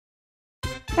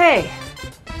Hey,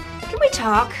 can we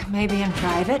talk, maybe in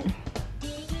private?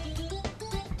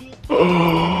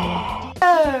 Oh,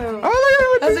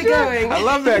 how's it going? I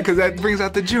love that because that brings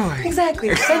out the joy.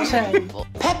 Exactly, sunshine.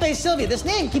 Pepe Sylvia, this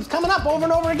name keeps coming up over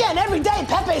and over again. Every day,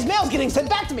 Pepe's mail's getting sent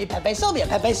back to me. Pepe Sylvia,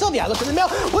 Pepe Sylvia. I look at the mail,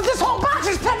 well, this whole box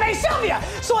is Pepe Sylvia.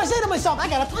 So I say to myself, I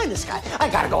gotta find this guy. I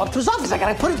gotta go up to his office. I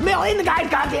gotta put his mail in the guy's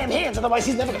goddamn hands. Otherwise,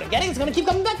 he's never gonna get it. It's gonna keep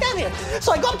coming back down here.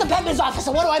 So I go up to Pepe's office,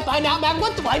 and what do I find out, man?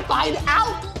 What do I find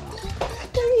out?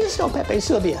 There is no Pepe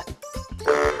Sylvia.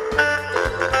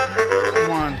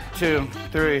 1, 2,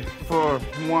 3, 4.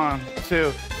 1,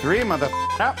 2, 3,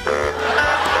 motherfucker.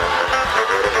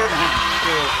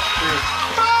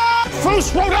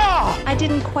 First Roda! I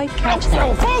didn't quite catch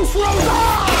that. First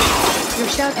Roda! Your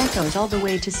shout echoes all the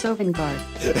way to Sovngarde.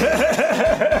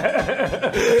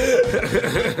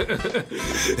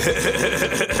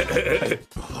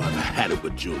 Oh, I've had it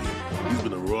with Julian. He's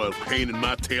been a royal pain in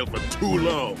my tail for too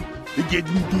long. He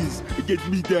gets me this, he gets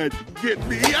me that, get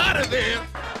me out of there!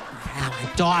 My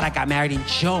daughter got married in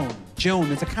June. June,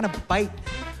 there's a kind of bite,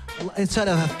 it's sort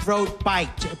of a throat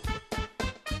bite.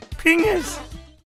 Pingers.